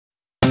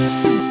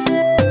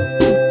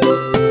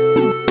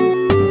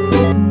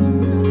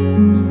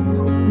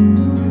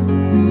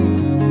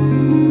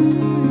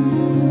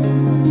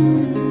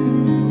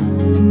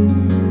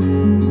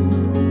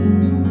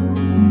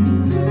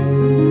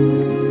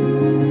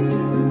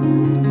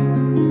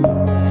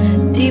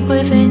deep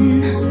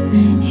within,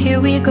 here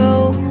we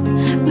go.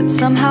 But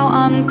somehow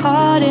I'm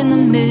caught in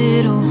the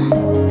middle.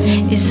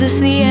 Is this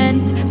the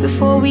end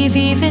before we've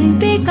even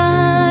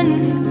begun?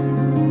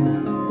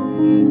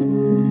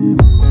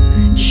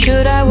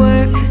 Should I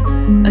work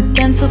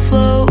against the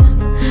flow?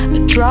 A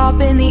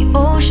drop in the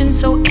ocean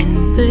so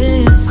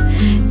endless,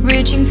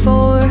 reaching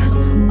for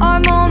our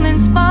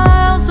moments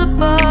miles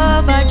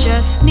above. I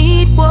just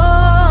need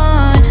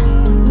one.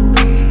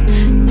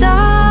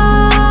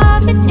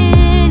 Diving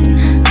in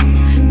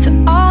to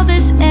all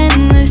this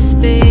endless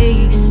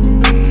space,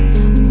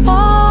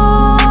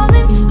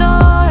 falling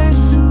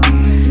stars,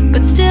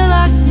 but still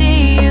I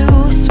see you.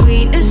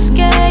 Sweet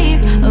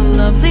escape, a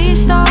lovely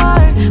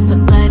start, but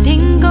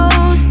letting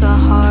go's the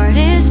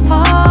hardest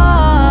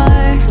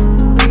part.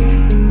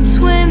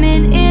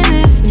 Swimming in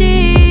this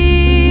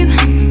deep,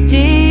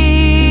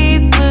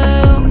 deep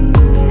blue.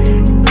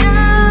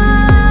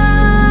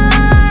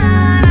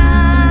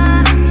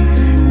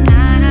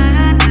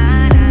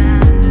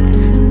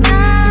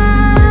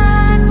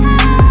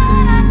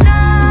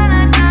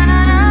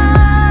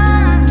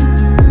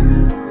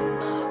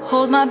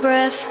 Hold my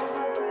breath,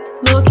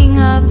 looking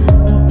up.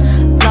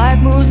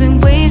 Life moves in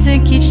waves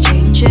that keeps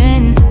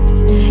changing.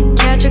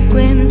 Catch a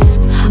glimpse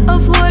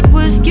of what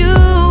was you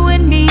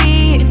and me.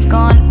 It's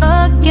gone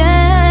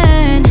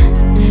again.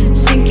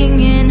 Sinking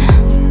in,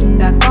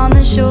 back on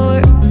the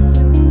shore.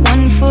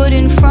 One foot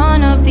in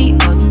front of the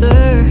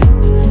other.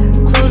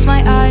 Close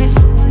my eyes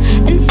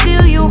and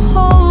feel you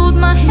hold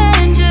my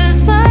hand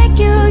just like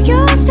you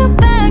used to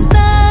back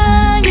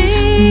then.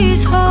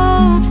 These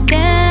hopes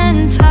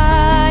dance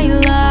high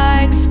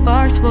like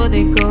sparks before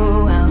they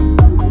go out.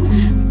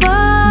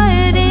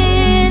 But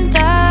in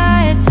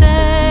that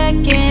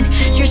second,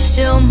 you're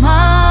still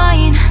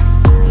mine.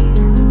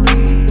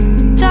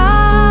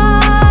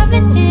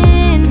 Diving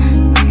in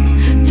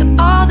to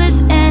all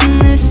this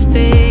endless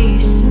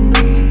space,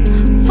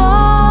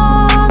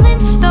 falling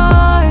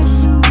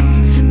stars,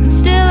 but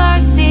still I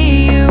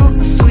see you.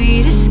 A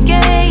sweet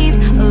escape,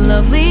 a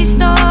lovely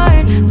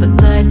start, but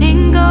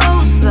letting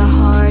go's the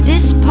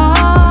hardest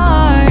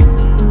part.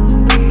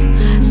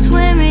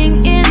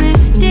 Swimming in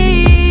this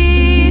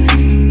deep,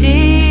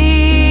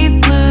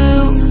 deep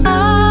blue.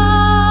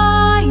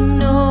 I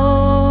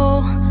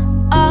know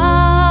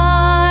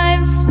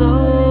I'm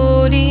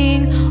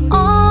floating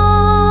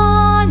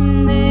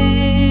on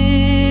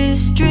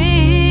this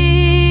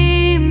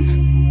dream,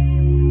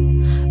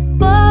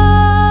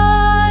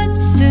 but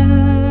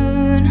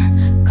soon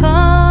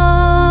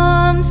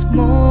comes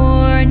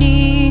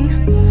morning.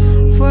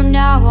 For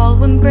now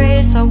I'll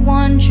embrace our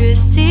wondrous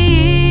sea.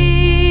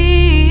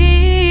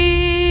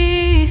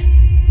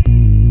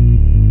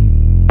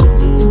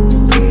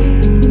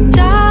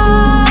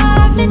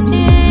 Diving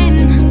in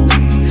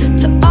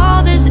to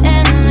all this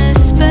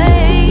endless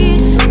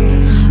space,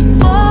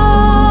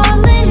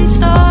 falling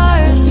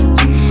stars,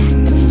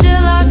 but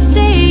still I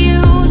see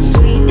you.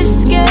 Sweet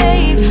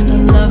escape, a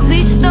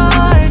lovely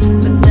start,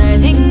 but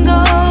letting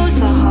go's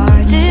the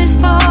hardest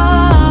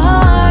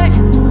part.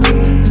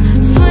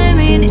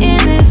 Swimming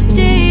in this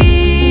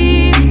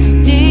deep,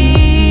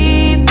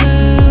 deep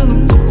blue.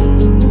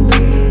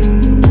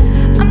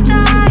 I'm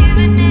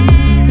diving in.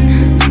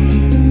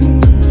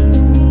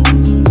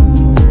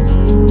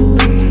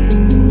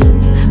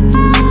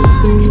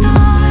 Falling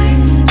stars,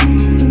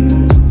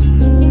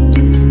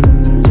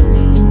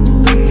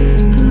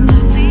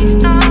 lovely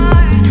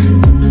start.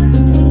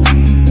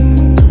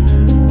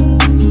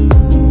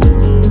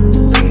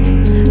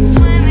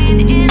 Swimming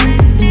in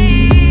this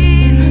deep,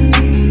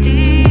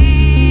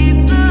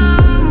 deep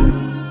blue.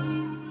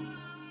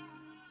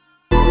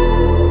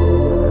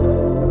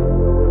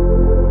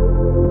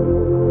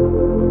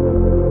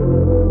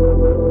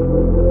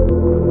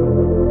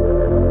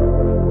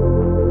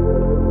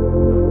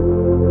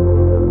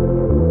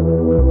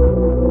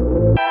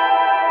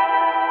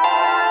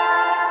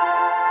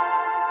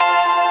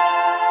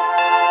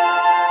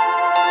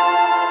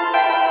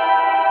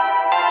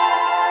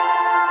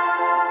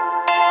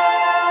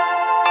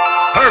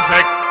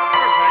 Perfect.